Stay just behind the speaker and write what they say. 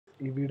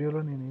ఈ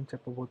వీడియోలో నేనేం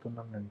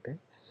చెప్పబోతున్నానంటే,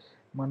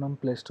 మనం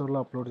ప్లే స్టోర్‌లో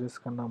అప్లోడ్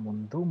చేసుకున్న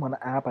ముందు మన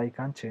యాప్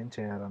ఐకాన్ చేంజ్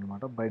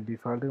చేయాలనమాట. బై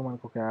డిఫాల్ట్‌గా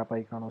మనకొక యాప్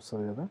ఐకాన్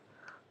వస్తది గదా!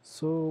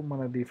 సో,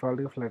 మన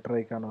డిఫాల్ట్‌గా ఫ్లటర్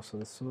ఐకాన్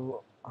వస్తది. సో,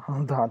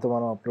 దాంతో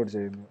మనం అప్లోడ్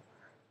చేయము.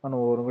 మనం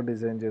ఓన్‌గా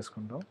డిజైన్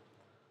చేసుకుంటాం.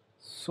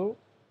 సో,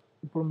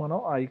 ఇప్పుడు మనం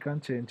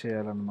ఐకాన్ చేంజ్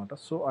చేయాలనమాట.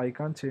 సో,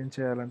 ఐకాన్ చేంజ్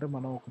చేయాలంటే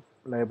మనం ఒక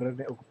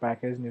లైబ్రరీ ఒక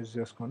ప్యాకేజ్‌ని యూజ్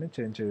చేసుకొని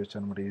చేంజ్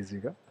చేయొచ్చనమాట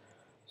ఈజీగా.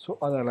 సో,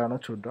 అది ఎలానో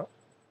చూద్దాం.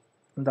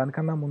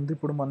 దానికన్నా ముందు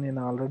ఇప్పుడు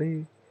నేను ఆల్రెడీ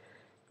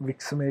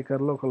విక్స్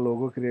మేకర్‌లో ఒక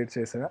లోగో క్రియేట్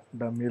చేశా.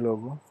 Dummy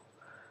logo.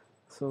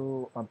 సో,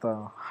 అంత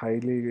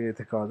హైలీ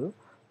అయితే కాదు.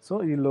 సో,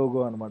 ఈ లోగో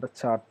అనమాట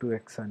చార్ట్ టు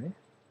ఎక్స్ అని.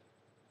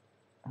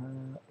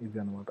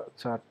 ఇదనమాట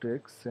chart to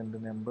X send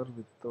number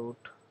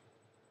without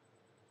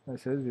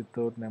message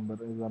without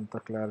number. ఇది అంత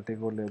క్లారిటీ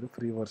కూడా లేదు.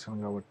 ఫ్రీ వర్షన్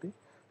కాబట్టి.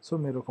 సో,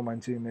 మీరు ఒక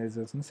మంచి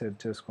ఇమేజెస్‌ని సెట్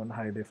చేసుకోండి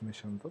హై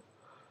డెఫినిషన్‌తో.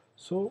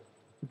 సో,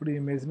 ఇప్పుడు ఈ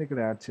ఇమేజ్‌ని ఇక్కడ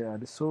యాడ్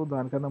చేయాలి. సో,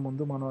 దానికన్నా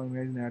ముందు మనం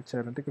ఇమేజ్‌ని యాడ్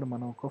చేయాలంటే ఇక్కడ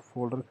మనం ఒక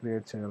ఫోల్డర్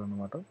క్రియేట్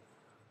చేయాలనమాట.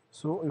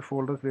 సో, ఈ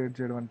ఫోల్డర్ క్రియేట్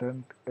చేయడం అంటే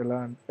ఎలా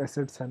అంటే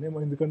అసెట్స్ అని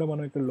ఎందుకంటే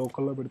మనం ఇక్కడ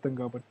లోకల్‌లో పెడతాం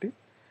కాబట్టి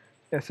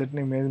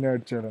అసెట్‌ని ఇమేజ్‌ని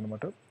యాడ్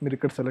చేయాలనమాట. మీరు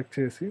ఇక్కడ సెలెక్ట్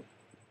చేసి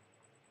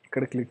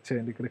ఇక్కడ క్లిక్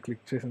చేయండి. ఇక్కడ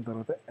క్లిక్ చేసిన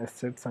తర్వాత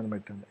అసెట్స్ అని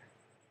పెట్టండి.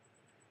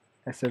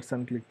 అసెట్స్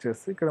అని క్లిక్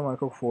చేస్తే ఇక్కడ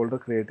మనకు ఒక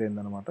ఫోల్డర్ క్రియేట్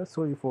అయిందనమాట. సో,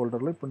 ఈ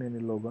ఫోల్డర్‌లో ఇప్పుడు నేను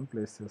ఈ లోగోని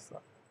ప్లేస్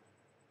చేస్తాను.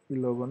 ఈ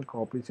లోగోని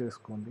కాపీ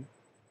చేసుకోండి.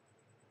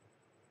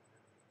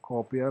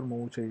 కాపీ ఆర్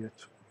మూవ్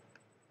చేయొచ్చు.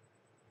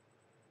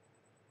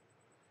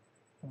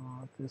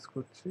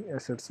 తీసుకొచ్చి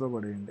అసెట్స్‌లో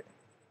పడేయండి.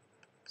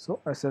 సో,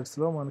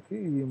 అసెట్స్‌లో మనకి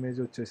ఈ ఇమేజ్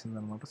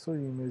వచ్చేసిందనమాట. సో,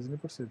 ఈ ఇమేజ్‌ని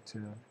ఇప్పుడు సెట్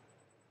చేయాలి.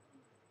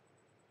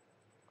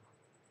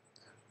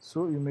 సో,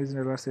 ఇమేజ్‌ని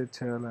ఎలా సెట్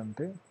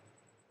చేయాలంటే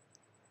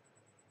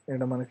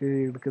ఇక్కడ మనకి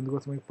ఇక్కడ కిందకి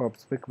వస్తే మీకు పబ్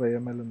స్పెక్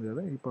వైఎంఎల్ ఉంది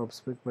కదా! ఈ పబ్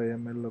స్పెక్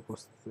వైఎంఎల్‌లోకి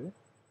వస్తే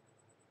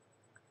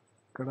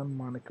ఇక్కడ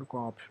మనకి ఒక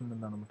ఆప్షన్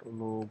ఉందన్నమాట.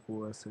 లోగో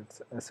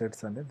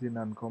అసెట్స్ అని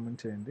దీన్ని అన్కామెంట్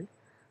చేయండి.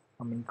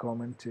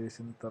 అన్కామెంట్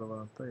చేసిన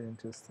తర్వాత ఏం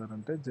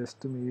చేస్తారంటే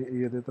జస్ట్ మీ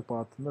ఏదైతే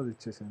పాత్ ఉందో అది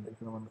ఇచ్చేసేయండి.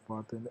 ఇక్కడ మనకి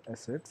పాత్ ఏంది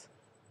అసెట్స్.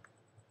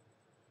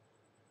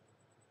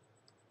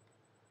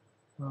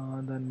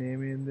 దాని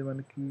నేమ్ ఏంది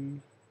మనకి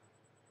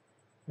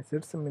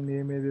అసెట్స్ మీ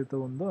నేమ్ ఏదైతే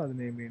ఉందో అది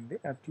నేమ్ ఏంటి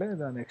అట్లే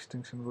దాని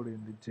ఎక్స్టెన్షన్ కూడా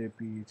ఏంది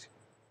జేపీఈజీ.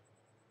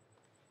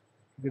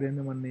 ఇక్కడ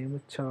ఏంది మన name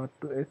chart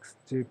to X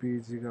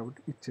JPEG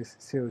కాబట్టి ఇచ్చేసి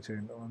సేవ్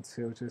చేయండి. వన్స్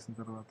సేవ్ చేసిన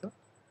తర్వాత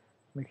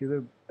మీకు ఇది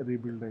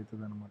రీబిల్డ్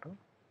అవుతుంది అనమాట.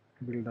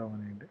 బిల్డ్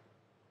అవ్వనియండి.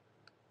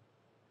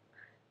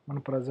 మన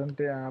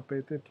ప్రజెంట్ యాప్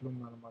అయితే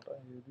ఇట్లుందనమాట.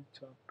 ఇది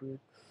చార్ట్ టు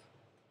ఎక్స్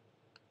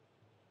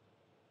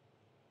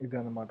ఇది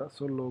అనమాట.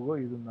 సో, లోగో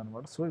ఇది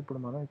ఉందనమాట. సో, ఇప్పుడు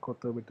మనం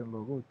కొత్తగా పెట్టిన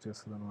లోగో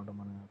వచ్చేస్తుంది అనమాట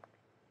మన యాప్.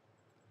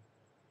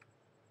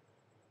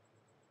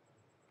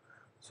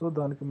 సో,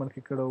 దానికి మనకి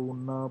ఇక్కడ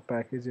ఉన్న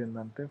ప్యాకేజ్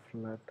ఏంటంటే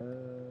ఫ్లటర్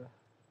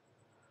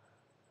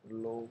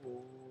లోగో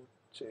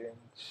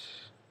చేంజ్.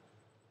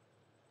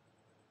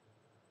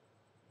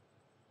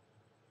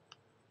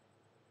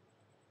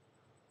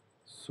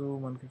 సో,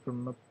 మనకి ఇక్కడ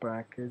ఉన్న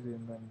ప్యాకేజ్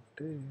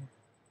ఏంటంటే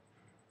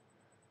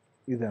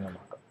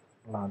ఇదనమాట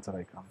లాంచర్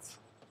ఐకాన్స్.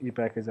 ఈ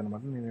ప్యాకేజ్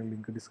అనమాట. నేను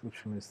లింక్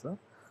డిస్క్రిప్షన్లో ఇస్తాను.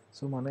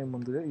 సో, మనం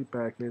ముందుగా ఈ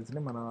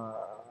ప్యాకేజ్ని మన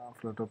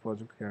ఫ్లటర్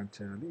ప్రాజెక్ట్కి యాడ్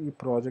చేయాలి. ఈ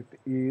ప్రాజెక్ట్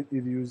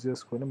ఇది యూజ్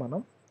చేసుకొని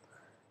మనం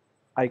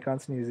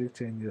ఐకాన్స్ని ఈజీగా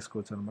చేంజ్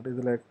చేసుకోవచ్చు అనమాట.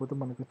 ఇది లేకపోతే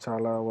మనకు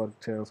చాలా వర్క్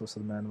చేయాల్సి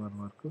వస్తుంది మాన్యువల్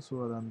వర్క్. సో,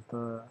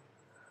 అదంతా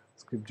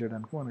స్కిప్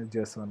చేయడానికి మనం ఇది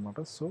చేస్తాం అనమాట.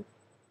 సో,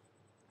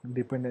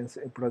 డిపెండెన్సీ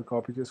ఇప్పుడు అది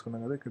కాపీ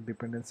చేసుకున్నాం కదా! ఇక్కడ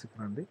డిపెండెన్సీకి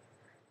రండి.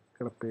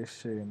 ఇక్కడ పేస్ట్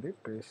చేయండి.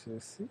 పేస్ట్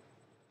చేసి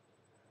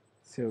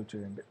సేవ్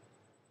చేయండి.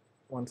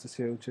 వన్స్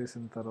సేవ్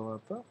చేసిన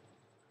తర్వాత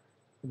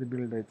ఇది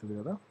బిల్డ్ అవుతుంది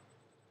కదా!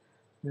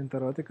 దీని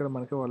తర్వాత ఇక్కడ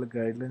మనకి వాళ్ళు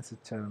గైడ్లైన్స్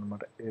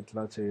ఇచ్చారనమాట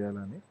ఎట్లా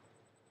చేయాలని.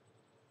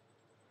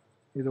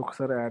 ఇది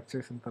ఒకసారి యాడ్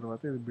చేసిన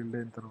తర్వాత ఇది బిల్డ్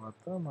అయిన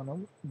తర్వాత మనం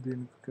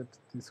దీనికి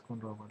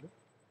తీసుకొని రావాలి.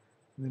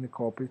 దీన్ని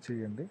కాపీ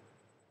చేయండి.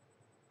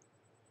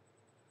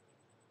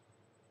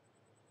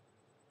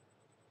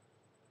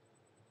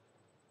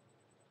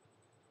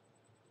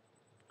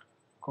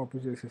 కాపీ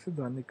చేసేసి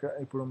దాన్ని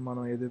ఇప్పుడు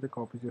మనం ఏదైతే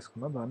కాపీ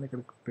చేసుకున్నామో దాన్ని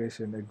ఇక్కడ పేస్ట్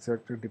చేయండి.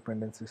 ఎగ్జాక్ట్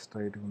డిపెండెన్సీ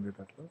స్ట్రైట్గా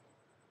ఉండేటట్లు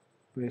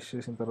పేస్ట్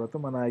చేసిన తర్వాత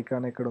మన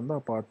ఐకాన్ ఎక్కడ ఉందో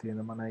ఆ పాత్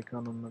తీయండి. మన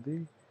ఐకాన్ ఉన్నది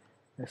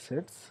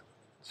assets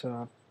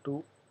chart to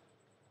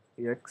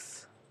X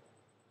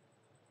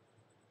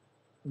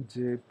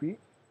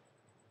JPEG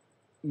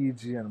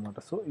అనమాట.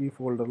 సో, ఈ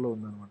ఫోల్డర్లో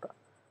ఉందన్నమాట.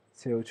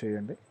 సేవ్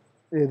చేయండి.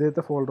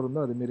 ఏదైతే ఫోల్డర్ ఉందో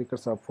అది మీరు ఇక్కడ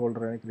సబ్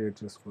ఫోల్డర్ అని క్రియేట్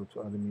చేసుకోవచ్చు.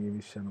 అది మీ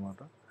విష్ అనమాట.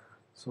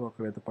 సో,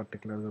 అక్కడైతే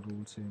పర్టికులర్గా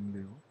రూల్స్ ఏం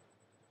లేవు.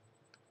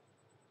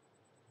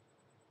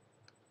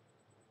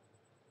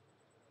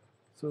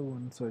 సో,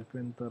 వన్స్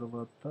అయిపోయిన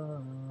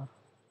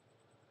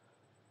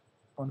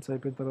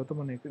తర్వాత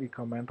మనం ఈ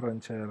కమాండ్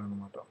రన్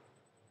చేయాలన్నమాట.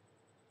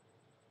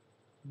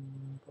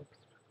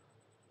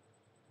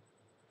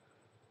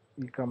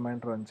 ఈ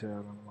కమాండ్ రన్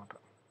చేయాలన్నమాట.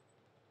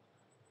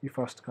 ఈ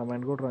ఫస్ట్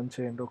కమాండ్ కూడా రన్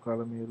చేయండి.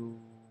 ఒకవేళ మీరు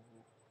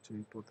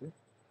చేయకపోతే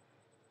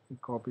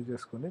కాపీ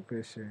చేసుకొని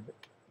పేస్ట్ చేయండి.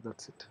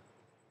 That's it.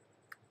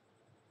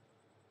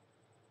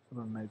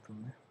 రన్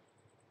అవుతుంది.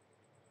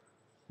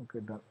 Okay,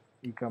 done.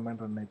 ఈ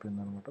కమాండ్ రన్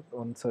అయిపోయింది అనమాట.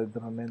 వన్స్ అది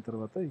రన్ అయిన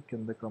తర్వాత ఈ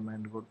కింద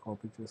కమాండ్ కూడా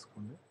కాపీ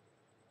చేసుకోండి.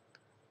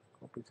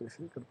 కాపీ చేసి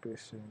ఇక్కడ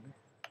పేస్ట్ చేయండి.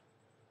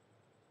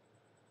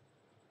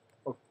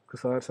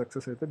 ఒకసారి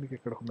సక్సెస్ అయితే మీకు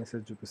ఇక్కడ ఒక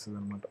మెసేజ్ చూపిస్తుంది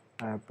అనమాట,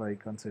 app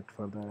icon set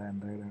for the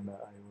Android and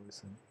iOS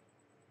అని.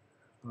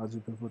 అలా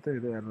చూపించకపోతే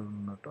ఏదో ఎర్రర్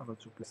ఉన్నట్టు, అలా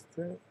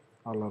చూపిస్తే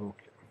అలా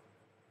okay.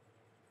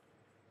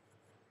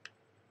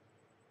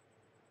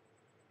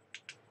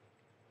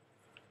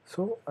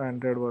 So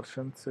Android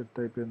version set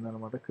అయిపోయింది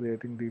అనమాట.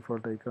 Creating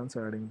default icons,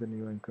 adding the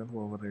new icons,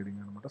 over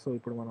riding అనమాట. సో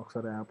ఇప్పుడు మనం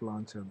ఒకసారి యాప్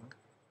లాంచ్ చేద్దాం.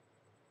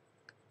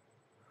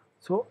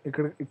 సో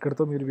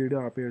ఇక్కడతో మీరు వీడియో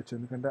ఆపేయచ్చు,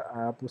 ఎందుకంటే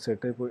యాప్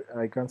సెట్ అయిపోయి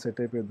ఐకాన్ సెట్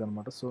అయిపోయింది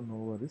అనమాట. So no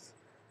worries.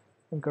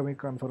 ఇంకా మీకు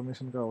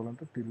కన్ఫర్మేషన్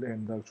కావాలంటే టిల్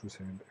ఎండ్ దాకా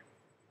చూసేయండి.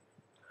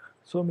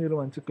 సో మీరు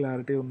మంచి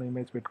క్లారిటీ ఉన్న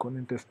ఇమేజ్ పెట్టుకొని,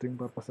 నేను టెస్టింగ్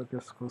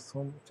పర్పస్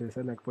కోసం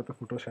చేసా, లేకపోతే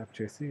ఫోటోషాప్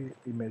చేసి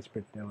ఇమేజ్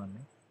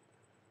పెట్టేవాడిని.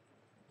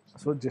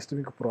 సో జస్ట్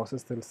మీకు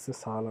ప్రాసెస్ తెలిస్తే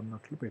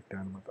చాలన్నట్లు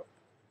పెట్టాను అనమాట.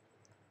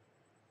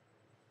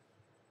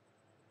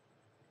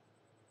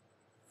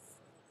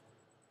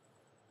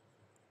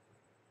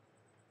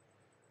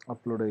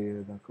 అప్లోడ్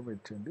అయ్యేదాకా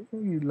వెయిట్ చేయండి.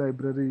 ఈ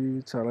లైబ్రరీ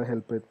చాలా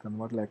హెల్ప్ అవుతుంది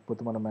అనమాట.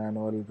 లేకపోతే మనం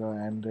మాన్యువల్గా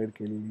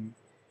ఆండ్రాయిడ్కి వెళ్ళి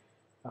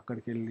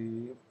అక్కడికి వెళ్ళి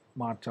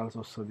మార్చాల్సి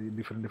వస్తుంది,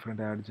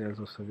 డిఫరెంట్ యాడ్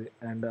చేయాల్సి వస్తుంది.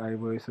 అండ్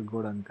iOSకి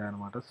కూడా అంతే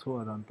అనమాట. సో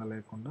అదంతా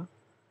లేకుండా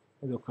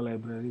ఇది ఒక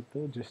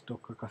లైబ్రరీతో జస్ట్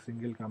ఒక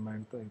సింగిల్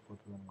కమాండ్తో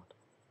అయిపోతుంది అనమాట.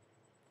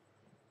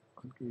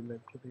 అసలు ఈ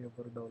లైబ్రరీ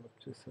ఎవరు డెవలప్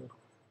చేశారు?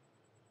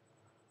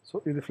 సో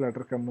ఇది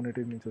ఫ్లటర్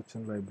కమ్యూనిటీ నుంచి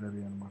వచ్చిన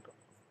లైబ్రరీ అనమాట,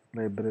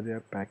 లైబ్రరీ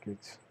యాప్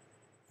ప్యాకేజ్.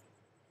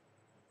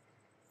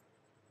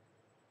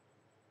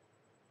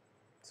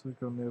 సో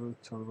ఇక్కడ మీరు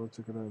చదవచ్చు,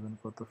 ఇక్కడ ఏదైనా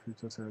కొత్త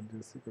ఫీచర్స్ యాడ్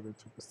చేసి ఇక్కడ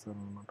చూపిస్తారు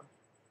అనమాట.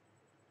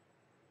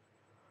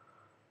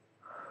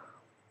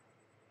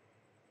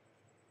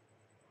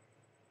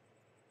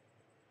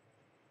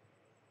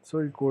 సో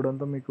ఈ కోడ్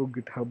అంతా మీకు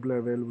గిట్హబ్లో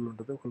అవైలబుల్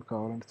ఉంటుంది, ఒకళ్ళు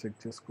కావాలంటే చెక్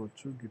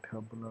చేసుకోవచ్చు.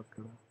 గిట్హబ్లో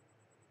అక్కడ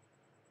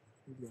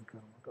ఈ లింక్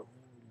అనమాట,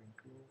 ఈ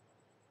లింక్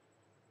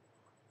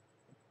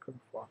ఇక్కడ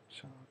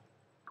ఫాక్షా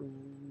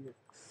 2x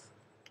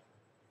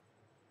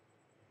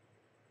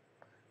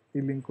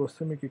ఈ లింక్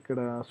వస్తే మీకు ఇక్కడ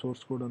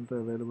సోర్స్ కోడ్ అంతా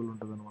అవైలబుల్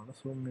ఉంటుంది అనమాట.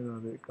 సో మీరు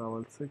అది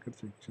కావాల్సి ఇక్కడ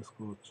చెక్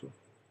చేసుకోవచ్చు,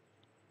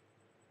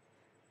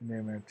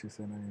 నేను యాడ్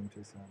చేశాను, ఏం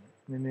చేశాను.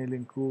 నేను ఈ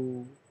లింకు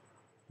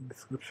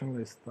డిస్క్రిప్షన్లో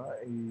ఇస్తా,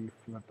 ఈ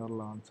ఫ్లటర్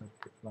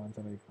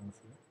లాంచర్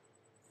ఐకాన్స్.